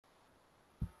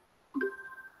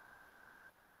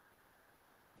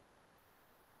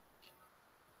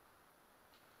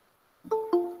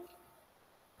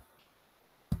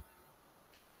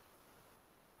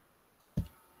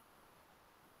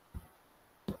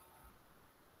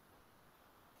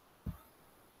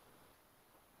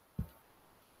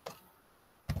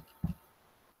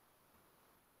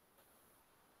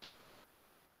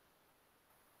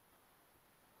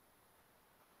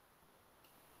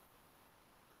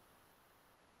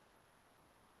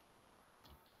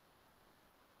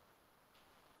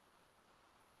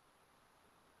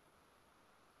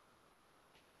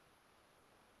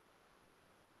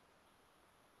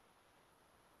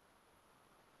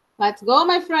Let's go,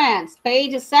 my friends.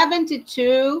 Page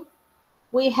 72.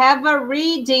 We have a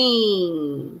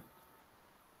reading.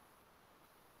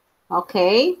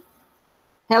 Okay.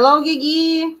 Hello,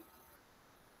 Gigi.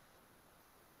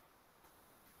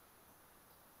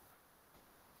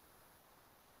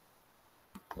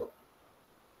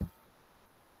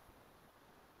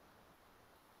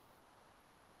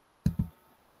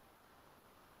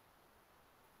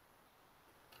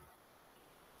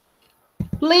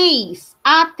 Please,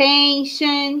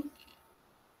 attention,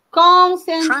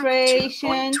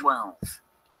 concentration. Track 2.12.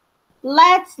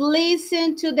 Let's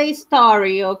listen to the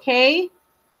story, okay?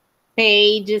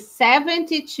 Page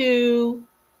 72,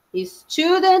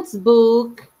 Student's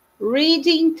Book,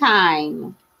 Reading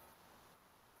Time.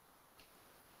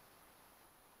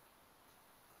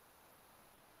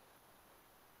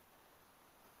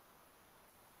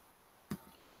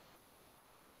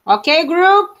 Okay,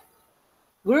 group?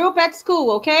 Group at school,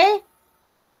 okay?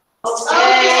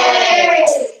 Okay.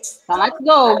 So let's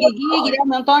go. Gigi,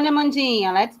 Guilherme, Antônio,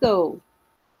 Amandinha. Let's go.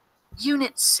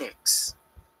 Unit 6,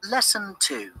 Lesson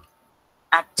 2,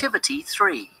 Activity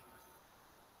 3.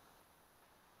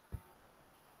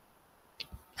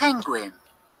 Penguin.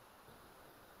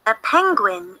 A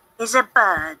penguin is a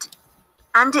bird,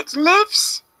 and it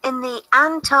lives in the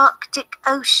Antarctic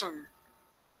Ocean.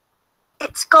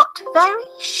 It's got very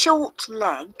short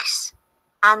legs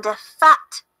and a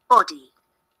fat body.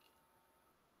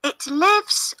 It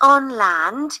lives on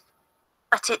land,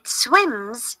 but it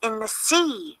swims in the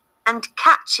sea and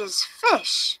catches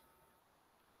fish.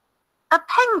 A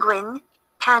penguin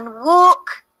can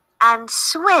walk and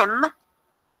swim,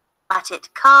 but it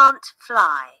can't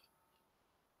fly.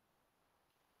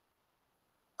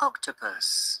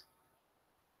 Octopus.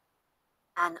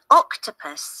 An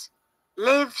octopus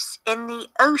lives in the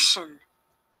ocean,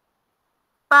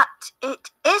 but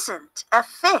it isn't a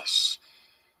fish.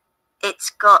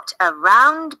 It's got a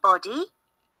round body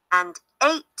and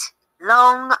 8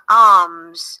 long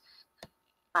arms,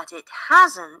 but it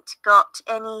hasn't got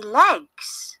any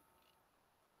legs.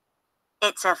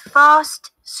 It's a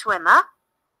fast swimmer,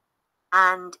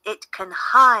 and it can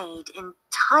hide in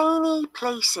tiny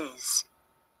places.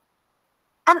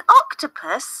 An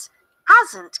octopus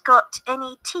hasn't got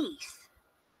any teeth,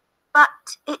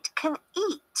 but it can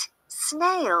eat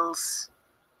snails.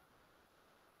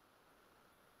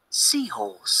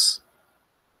 Seahorse.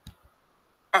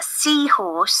 A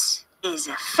seahorse is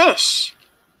a fish,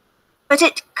 but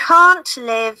it can't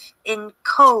live in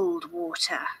cold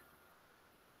water.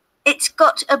 It's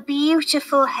got a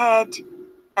beautiful head,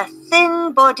 a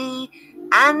thin body,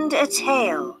 and a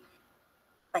tail,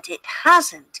 but it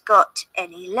hasn't got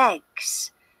any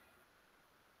legs.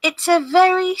 It's a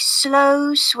very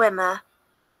slow swimmer,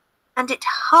 and it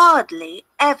hardly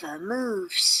ever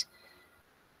moves.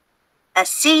 A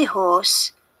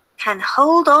seahorse can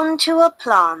hold on to a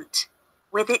plant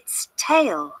with its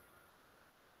tail.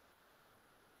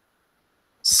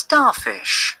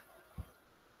 Starfish.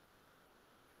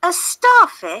 A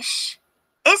starfish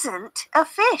isn't a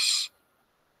fish.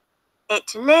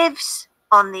 It lives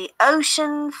on the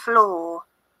ocean floor.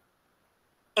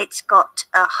 It's got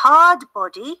a hard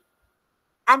body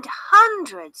and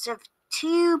hundreds of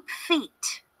tube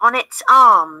feet on its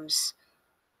arms.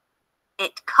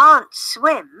 It can't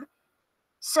swim,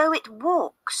 so it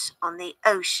walks on the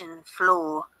ocean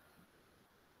floor.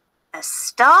 A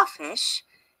starfish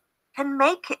can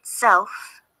make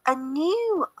itself a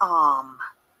new arm.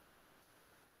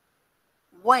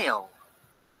 Whale.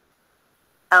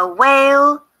 A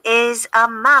whale is a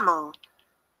mammal,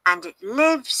 and it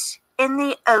lives in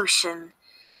the ocean.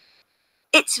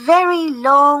 It's very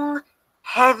long,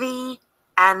 heavy,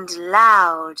 and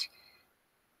loud.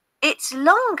 It's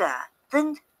longer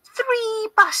than 3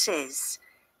 buses,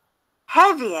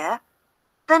 heavier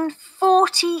than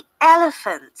 40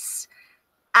 elephants,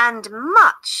 and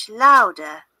much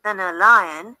louder than a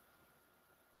lion.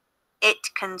 It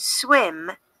can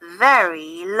swim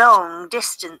very long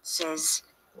distances.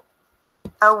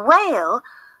 A whale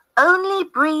only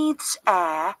breathes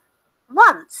air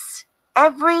once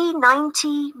every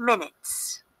 90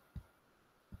 minutes.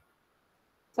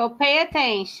 So pay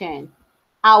attention.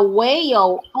 A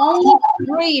whale only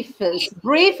breathes.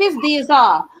 Breathe is this,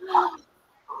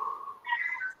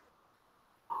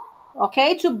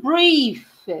 okay, to breathe.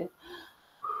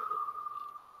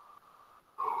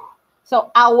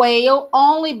 So a whale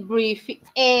only breathes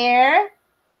air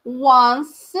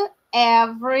once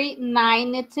every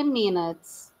 90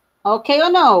 minutes. Okay or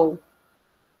no?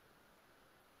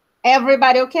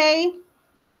 Everybody okay?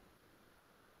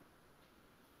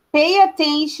 Pay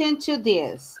attention to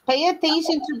this. Pay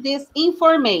attention to this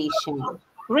information.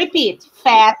 Repeat.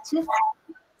 Fat.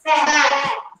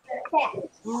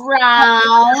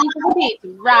 Round. Repeat.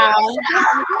 Round.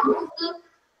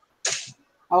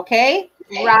 Okay.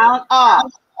 Round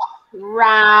off.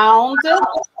 Round.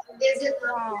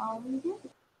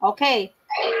 Okay.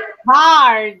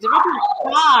 Hard. Repeat.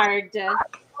 Hard.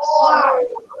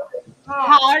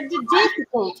 Hard,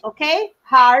 difficult. Okay.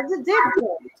 Hard,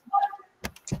 difficult.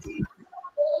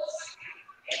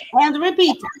 And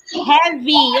repeat.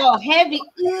 Heavy. Oh, heavy.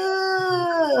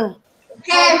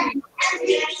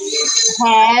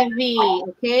 Heavy.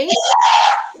 Okay.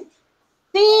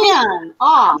 Thin.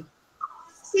 Oh.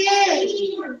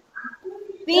 Thin.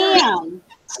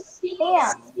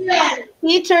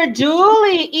 Teacher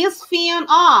Julie is thin.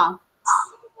 Oh.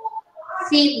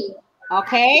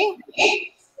 Okay. Good.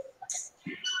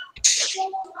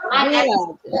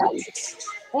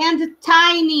 And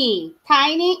tiny.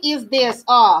 Tiny is this.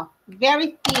 Oh.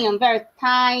 Very thin. Very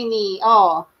tiny.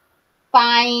 Oh.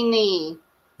 Tiny.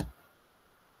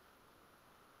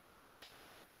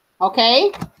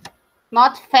 Okay.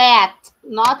 Not fat.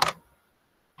 Not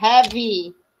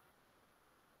heavy.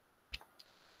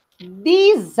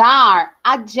 These are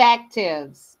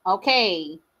adjectives.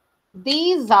 Okay.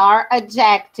 These are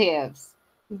adjectives.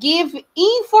 Give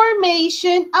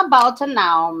information about a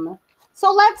noun.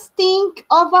 So let's think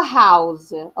of a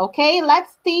house. Okay,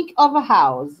 let's think of a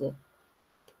house.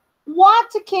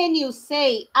 What can you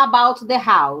say about the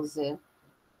house?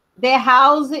 The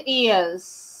house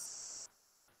is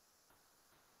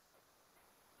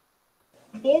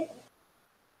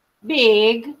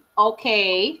big.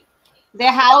 Okay.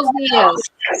 The house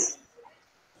is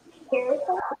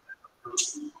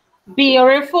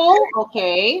beautiful.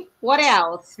 Okay. What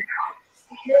else?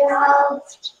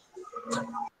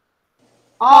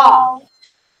 Oh.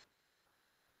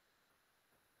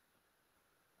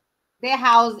 The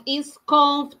house is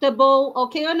comfortable.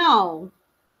 Okay or no?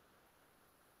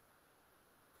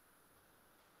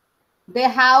 The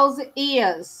house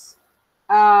is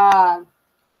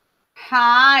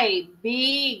high,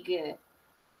 big,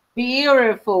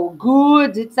 beautiful,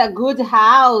 good. It's a good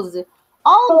house.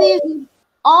 All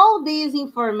these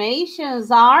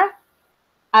informations are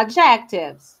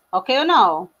adjectives. Okay or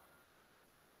no?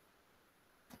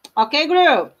 Okay,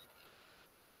 group.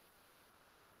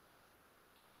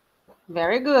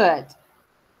 Very good.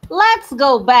 Let's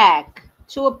go back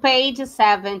to page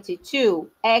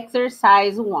 72,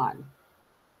 exercise 1.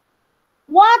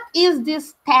 What is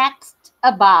this text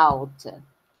about?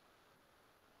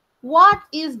 What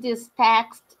is this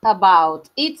text about?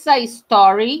 It's a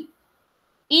story.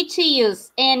 It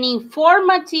is an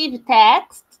informative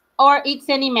text or it's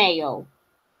an email?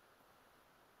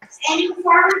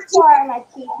 Informative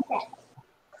text.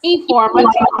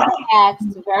 Informative text.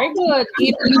 Very good.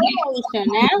 Give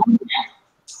information, eh?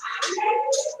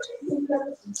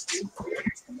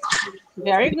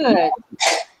 Very good.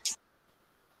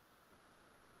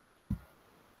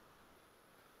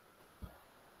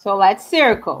 So let's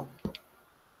circle.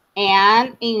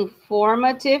 An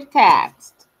informative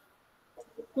text.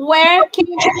 Where can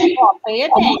you pay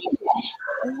attention?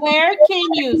 Where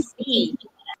can you see?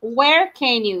 Where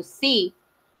can you see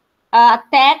a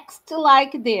text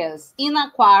like this? In an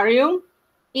aquarium,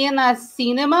 in a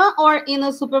cinema, or in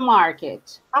a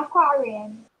supermarket?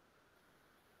 Aquarium.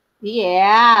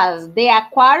 Yes, the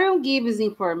aquarium gives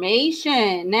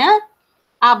information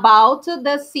about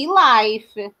the sea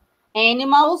life,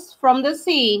 animals from the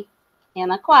sea.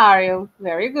 An aquarium.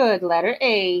 Very good. Letter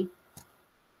A.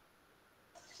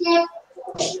 Yeah,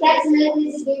 that's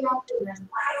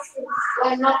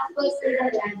not supposed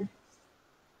to.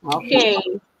 Okay.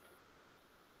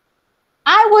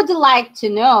 I would like to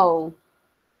know,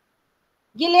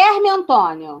 Guilherme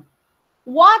Antônio,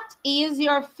 what is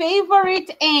your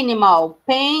favorite animal?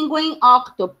 Penguin,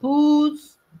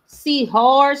 octopus,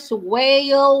 seahorse,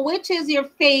 whale. Which is your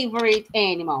favorite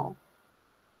animal?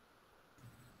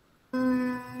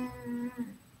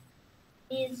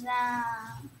 Is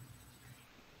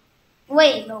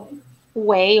whale.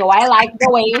 Whale. I like the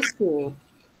whales too.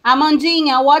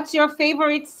 Amandinha, what's your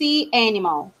favorite sea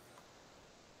animal?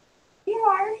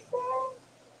 Seahorse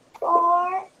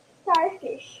or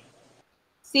starfish.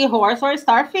 Seahorse or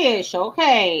starfish.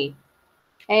 Okay.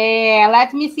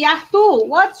 Let me see. Arthur,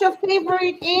 what's your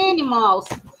favorite animal?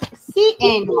 Sea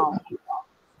animal.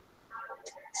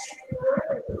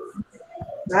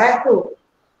 Arthur,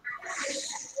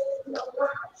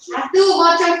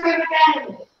 what's your favorite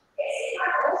animal?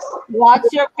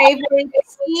 What's your favorite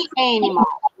sea animal?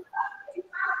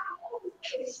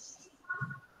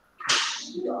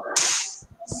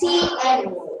 Sea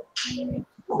animal.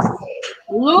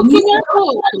 Look in your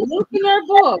book. Look in your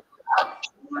book.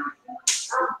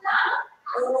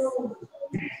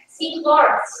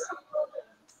 Seahorse.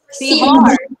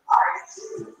 Seahorse.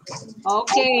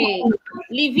 Okay.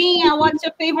 Livinha, what's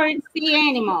your favorite sea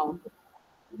animal?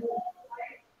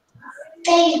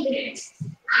 Penguin.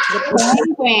 The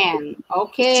penguin.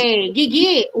 Okay.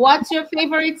 Gigi, what's your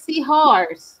favorite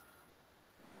seahorse?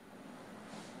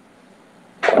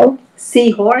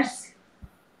 Seahorse?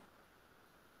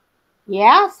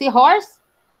 Yeah, seahorse?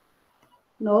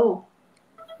 No.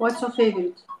 What's your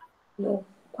favorite? No.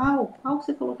 Qual? Qual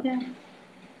você falou que é?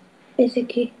 Esse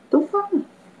aqui. Então fala.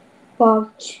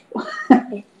 Pode.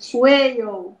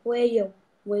 Whale. Whale.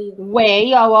 Whale.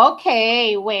 Whale,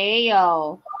 okay,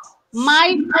 whale.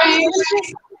 My friend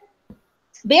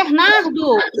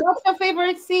Bernardo, what's your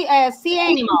favorite sea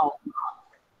animal?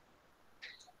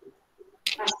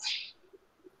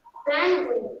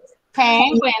 Penguin.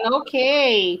 Penguin,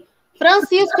 okay.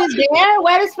 Francisco is there?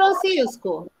 Where is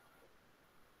Francisco?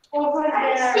 Over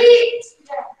there.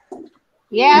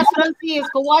 Yes,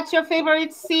 Francisco, what's your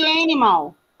favorite sea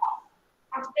animal?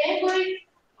 A penguin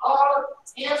or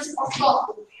else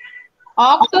octopus.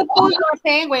 Octopus or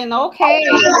penguin, okay.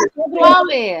 Pedro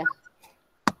Ale.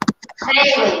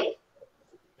 Penguin.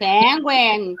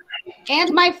 Penguin.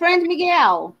 And my friend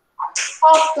Miguel.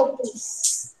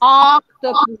 Octopus.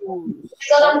 Octopus.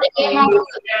 Okay.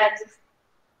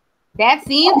 That's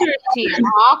interesting.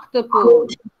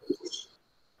 Octopus.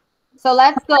 So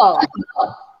let's go.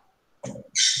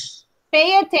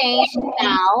 Pay attention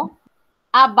now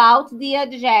about the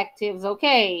adjectives,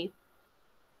 okay?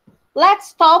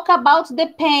 Let's talk about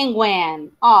the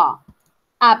penguin. Oh,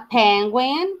 a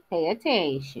penguin, pay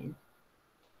attention.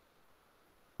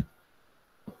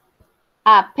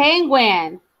 A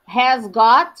penguin has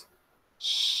got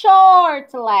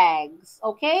short legs,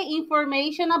 okay?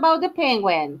 Information about the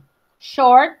penguin.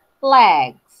 Short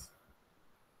legs.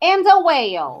 And a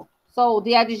whale. So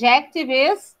the adjective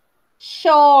is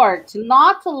short,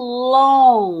 not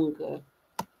long.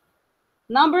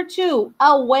 Number 2,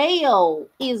 a whale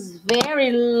is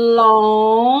very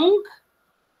long.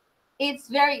 It's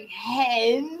very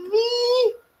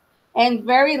heavy and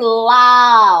very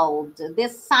loud. The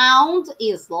sound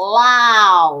is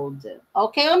loud.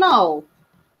 Okay or no?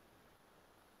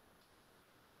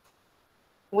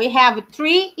 We have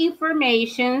 3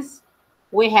 informations.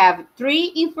 We have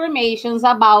 3 informations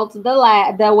about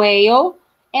the whale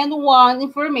and 1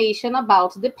 information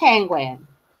about the penguin.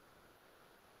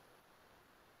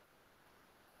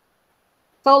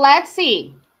 So let's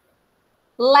see.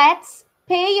 Let's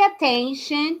pay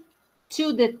attention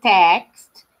to the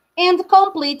text and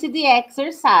complete the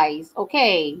exercise,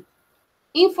 okay?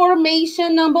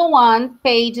 Information number 1,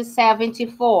 page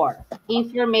 74.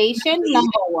 Information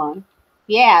number 1.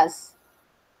 Yes.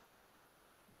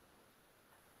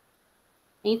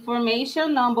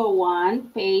 Information number 1,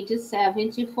 page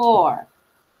 74.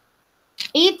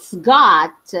 It's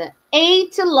got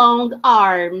 8 long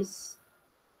arms.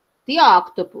 The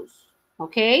octopus,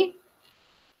 okay?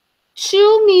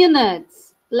 2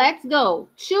 minutes. Let's go.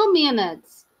 2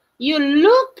 minutes. You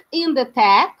look in the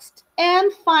text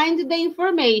and find the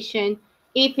information.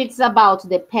 If it's about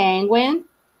the penguin,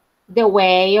 the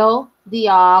whale, the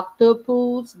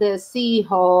octopus, the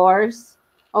seahorse,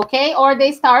 okay? Or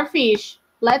the starfish.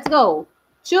 Let's go.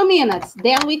 2 minutes.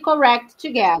 Then we correct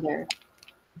together.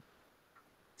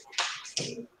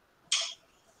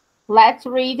 Let's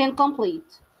read and complete.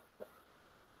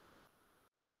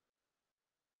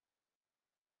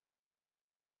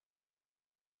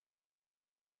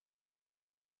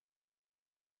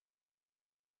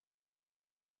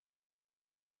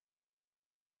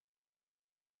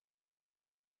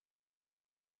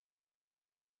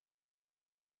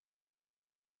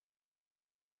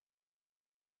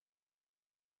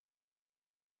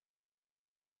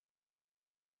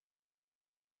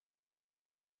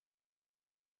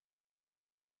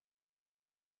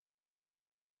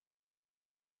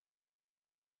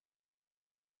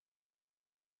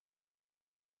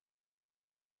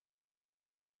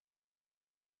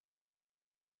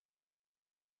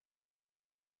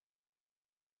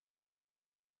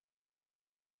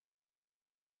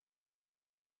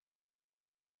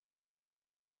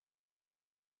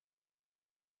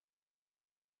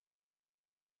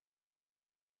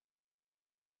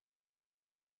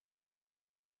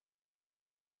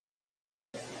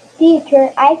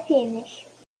 Teacher, I finished.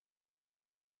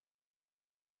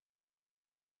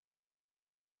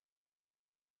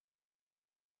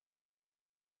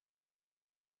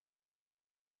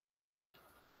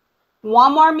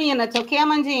 One more minute, okay,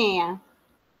 Amandinha?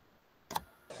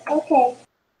 Okay.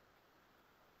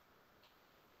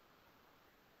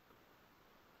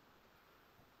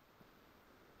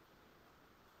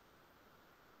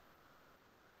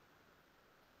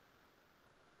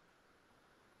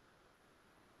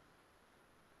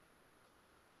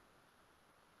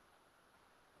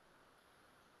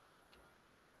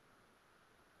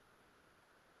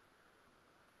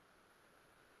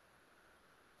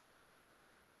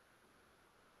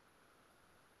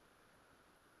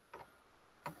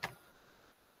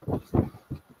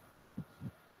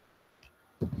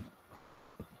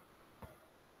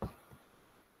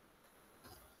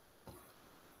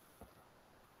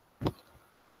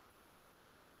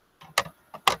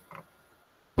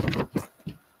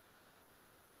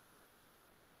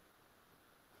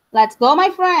 Let's go, my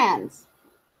friends.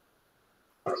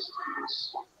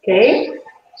 Okay.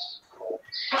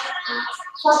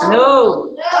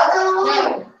 No.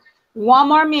 One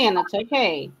more minute,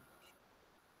 okay.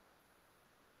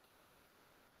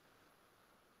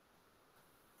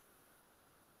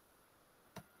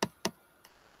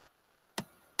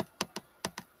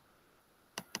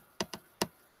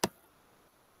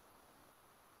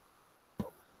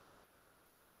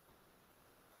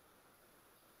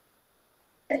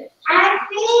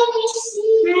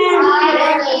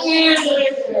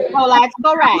 So let's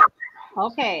correct.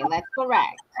 Okay, let's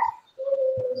correct.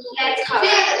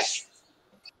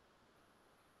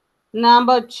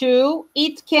 Number 2,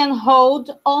 it can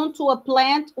hold onto a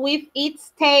plant with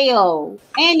its tail.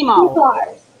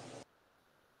 Animal.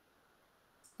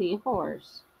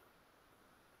 Seahorse.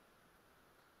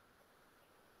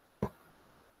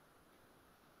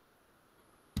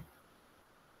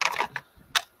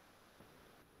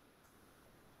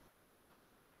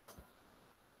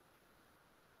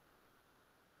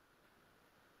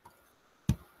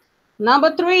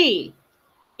 Number 3,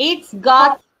 it's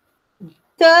got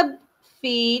tub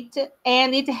feet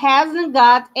and it hasn't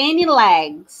got any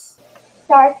legs.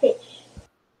 Starfish.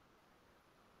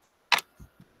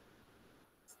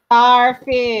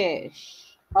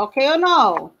 Starfish. Okay or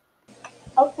no?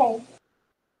 Okay.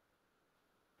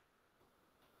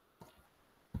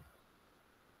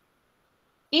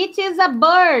 It is a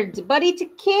bird, but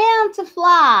it can't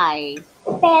fly.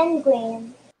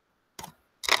 Penguin.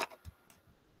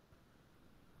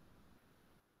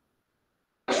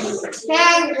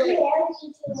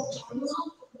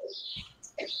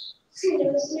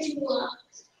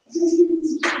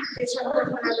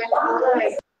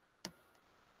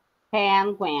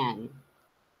 Penguin.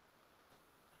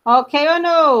 Okay or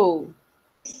no?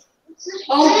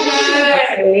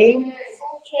 Okay.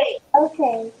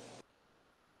 Okay.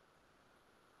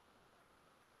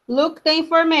 Look the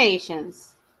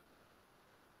informations.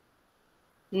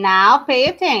 Now pay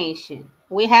attention.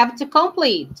 We have to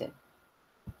complete.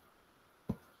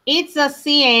 It's a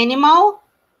sea animal.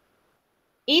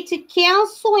 It can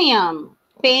swim.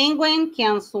 Penguin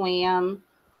can swim.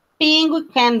 Penguin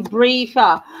can breathe.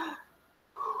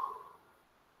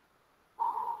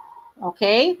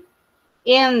 Okay?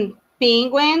 And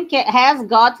penguin has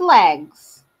got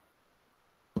legs.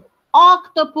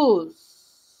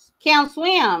 Octopus can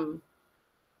swim.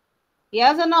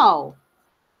 Yes or no?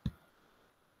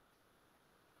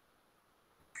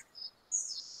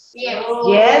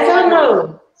 Yes or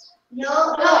no?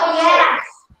 Yes.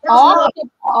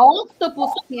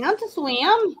 Octopus can't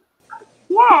swim?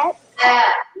 Yes.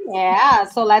 Yeah,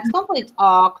 so let's complete.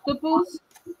 Octopus.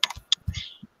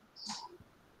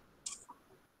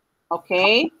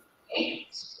 Okay.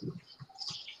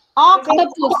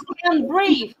 Octopus can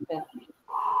breathe.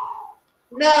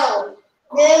 No.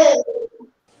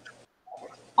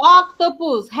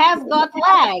 Octopus has got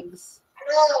legs.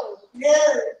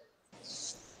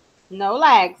 No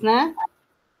legs, né?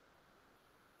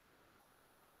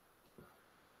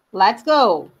 Let's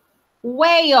go.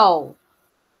 Whale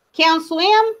can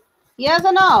swim? Yes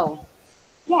or no?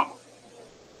 Yes.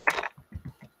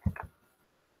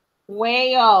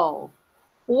 Whale.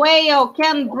 Whale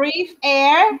can breathe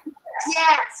air?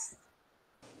 Yes.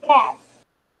 Yes.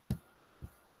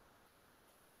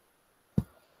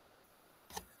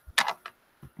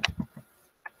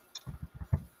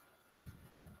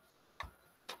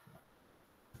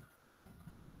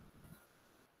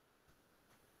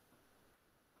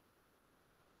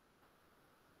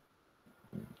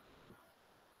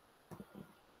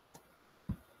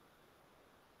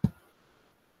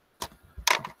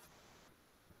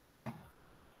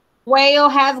 Whale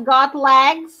has got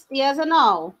legs? Yes or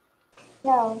no?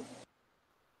 No.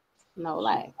 No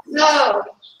legs. No.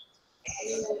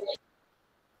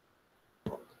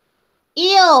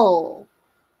 Eel.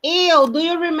 Eel. Do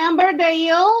you remember the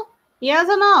eel? Yes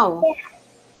or no? Yes.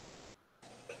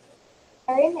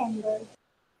 I remember.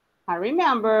 I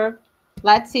remember.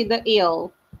 Let's see the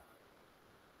eel.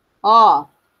 Oh.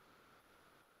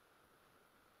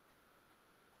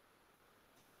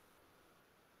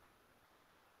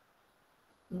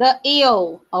 The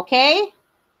eel, okay?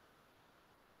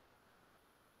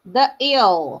 The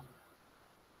eel.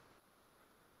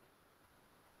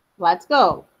 Let's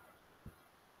go.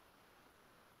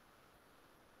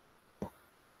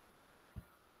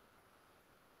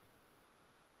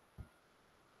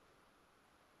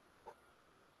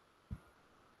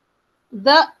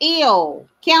 The eel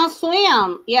can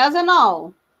swim, yes or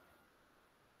no?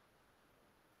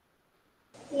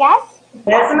 Yes.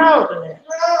 Yes or no?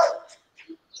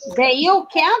 The eel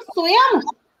can't swim?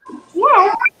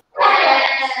 Yes.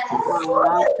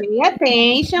 Pay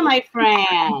attention, my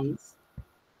friends.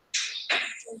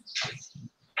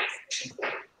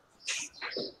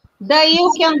 The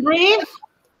eel can breathe?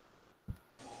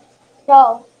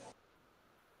 No.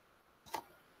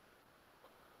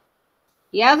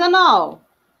 Yes or no?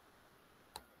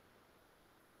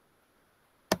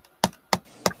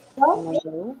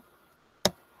 No.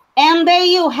 And the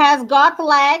eel has got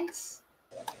legs?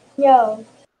 No.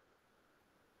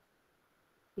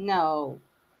 No.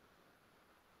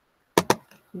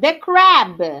 The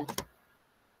crab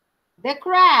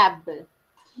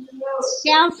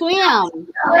can swim?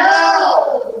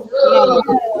 No. No.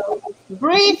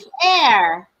 Breathe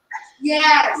air?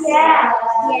 Yes.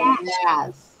 Yes.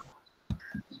 Yes.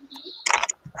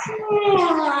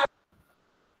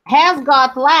 Has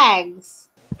got legs?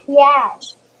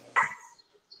 Yes.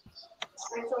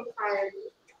 I'm so tired.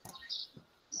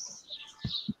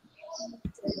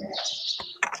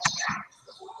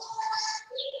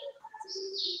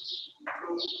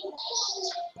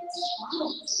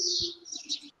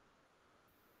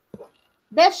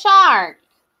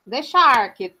 The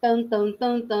shark. Dun, dun,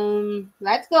 dun, dun.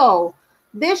 Let's go.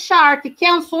 The shark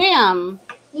can swim?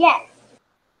 Yes.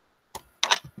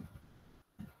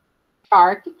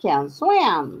 Shark can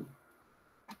swim.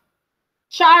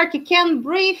 Shark can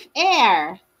breathe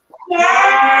air?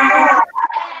 Yes.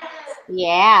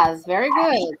 Yes, very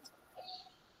good.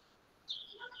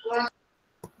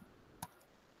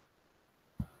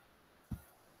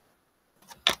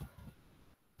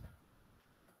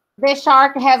 The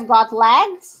shark has got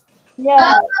legs? No.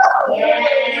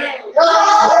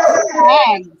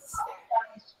 Legs.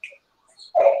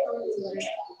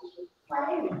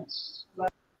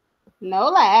 No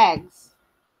legs.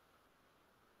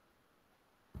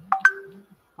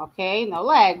 Okay, no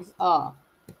legs. Oh.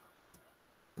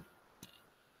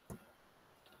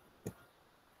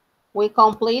 We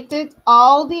completed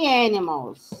all the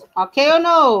animals. Okay or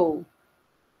no?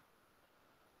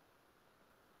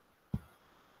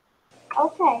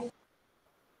 Okay.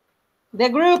 The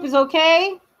group is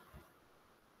okay?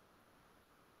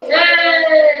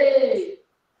 Yay!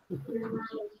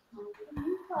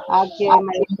 Okay,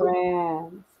 my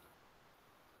friends.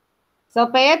 So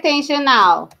pay attention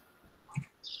now.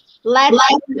 Let's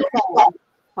listen.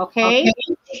 Okay?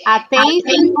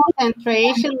 Attention,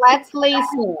 concentration. Let's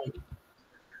listen.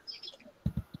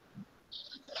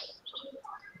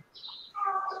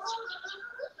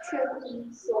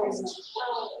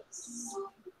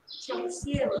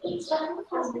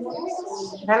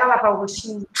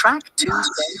 Track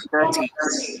 213.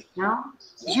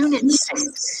 Unit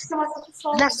 6.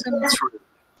 Lesson 3.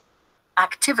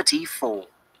 Activity 4.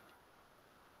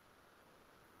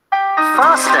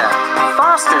 Faster,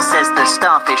 faster, says the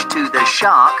starfish to the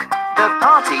shark. The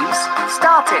party's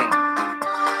starting.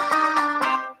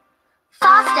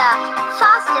 Faster,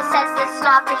 faster, says the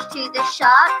starfish to the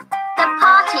shark. The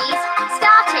party's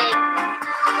starting.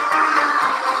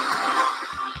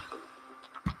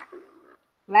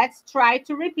 Let's try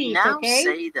to repeat, Now okay?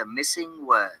 say the missing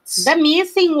words. The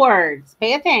missing words.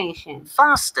 Pay attention.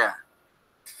 Faster,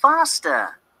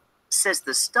 faster, says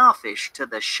the starfish to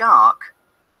the shark.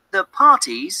 The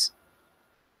party's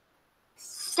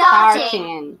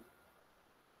Starting.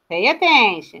 Pay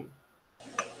attention.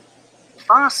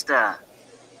 faster,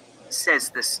 says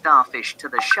the starfish to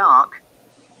the shark.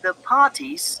 The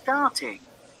party's starting.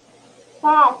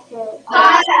 Faster.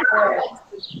 Faster.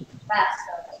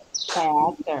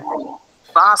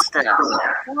 Faster,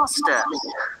 faster,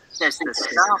 says the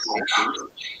starfish.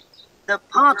 The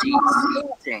party's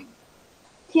starting.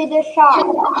 To the shark.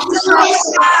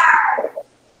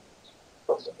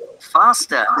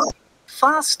 Faster,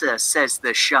 faster, says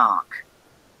the shark.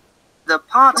 The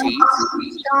party's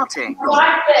starting.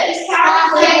 Starfish.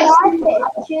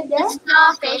 To the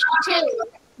Starfish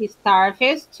too.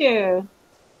 Starfish too.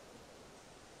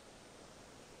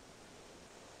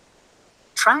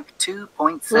 Track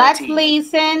 2.13. Let's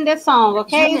listen the song,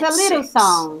 okay? It's a Unit little 6.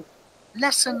 song.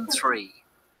 Lesson 3.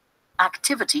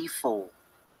 Activity 4.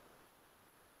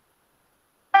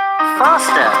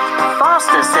 Faster,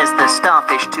 faster, says the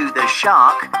starfish to the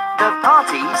shark. The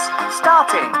party's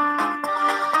starting.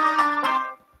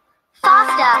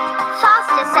 Faster,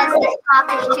 faster, says the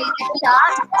starfish to the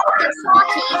shark. The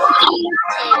party's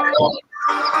starting.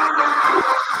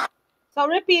 So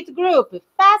repeat, group.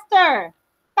 Faster.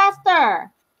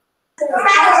 Faster.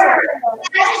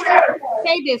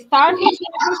 Say the starfish to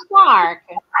the shark.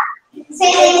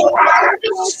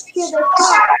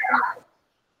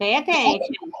 Pay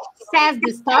attention. Says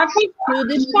the starfish to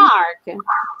the shark.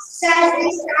 Says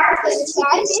the starfish to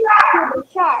the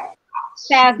shark.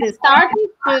 says the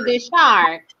starfish to the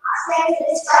shark.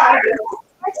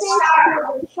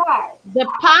 The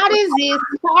party is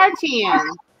starting.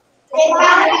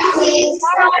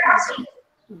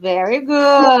 Very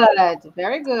good.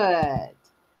 Very good.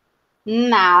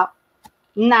 Now,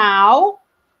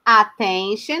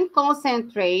 attention,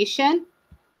 concentration,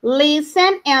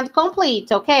 listen, and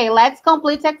complete. Okay, let's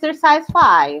complete exercise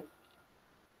 5.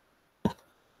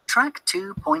 Track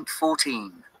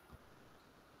 2.14.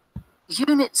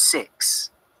 Unit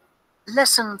 6.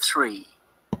 Lesson 3.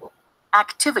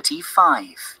 Activity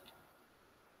 5.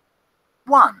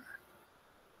 1.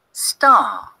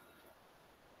 Star.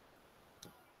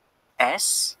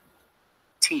 S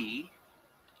T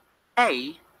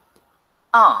A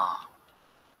R.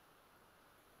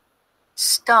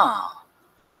 Star.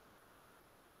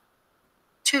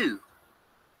 2.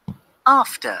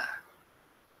 After.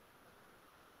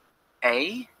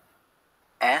 A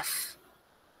F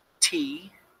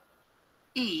T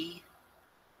E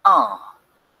R.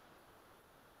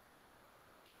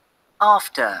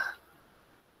 After.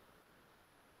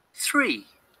 3.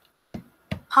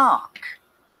 Park.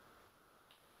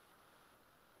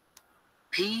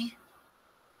 P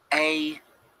A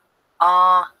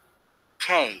R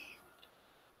K.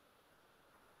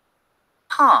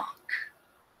 Park.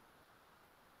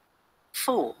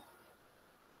 4.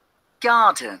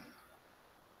 Garden.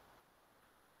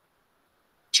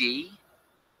 G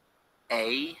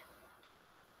A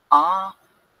R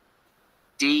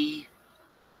D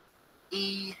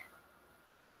E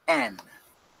N.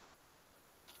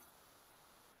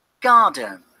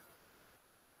 Garden.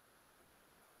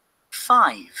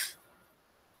 5.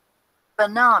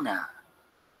 Banana.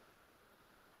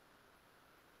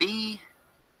 B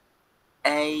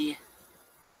A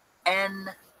N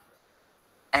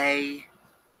A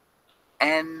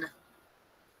N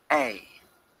A.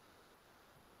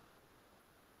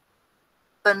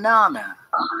 Banana.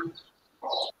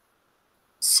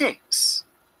 6.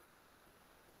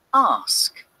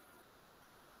 Ask.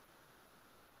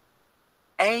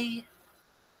 A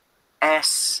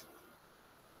S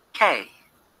K.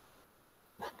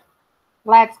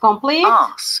 Let's complete.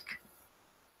 Ask.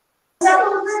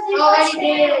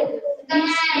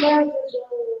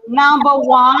 Number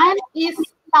 1 is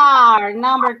star.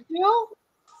 Number 2?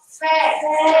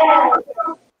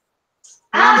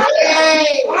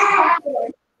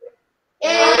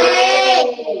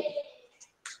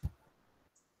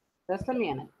 Just a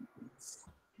minute.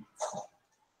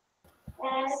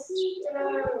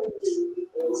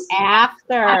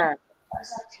 After.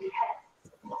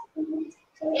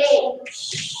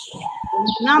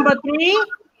 Number 3?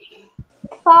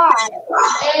 Park.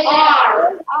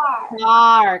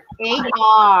 A-R.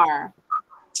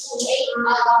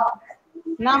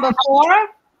 Number 4?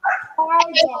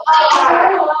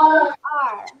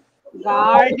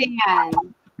 Garden.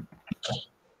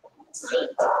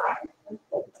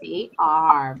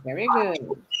 A-R. Very good.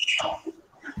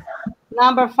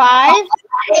 Number 5?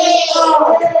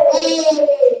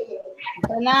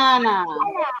 Banana.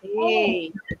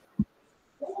 A.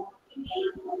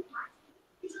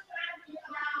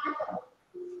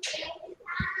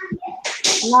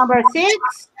 Number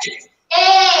 6?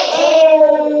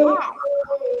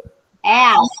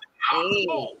 S.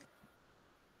 A.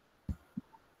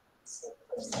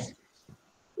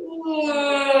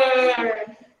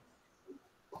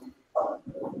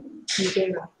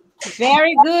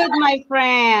 Very good, my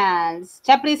friends.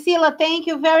 Tia Priscila, thank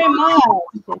you very much.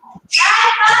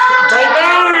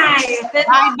 Bye-bye.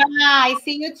 Bye-bye.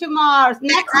 See you tomorrow.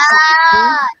 Next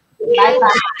time. Bye-bye.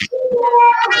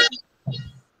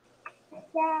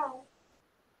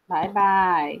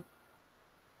 Bye-bye.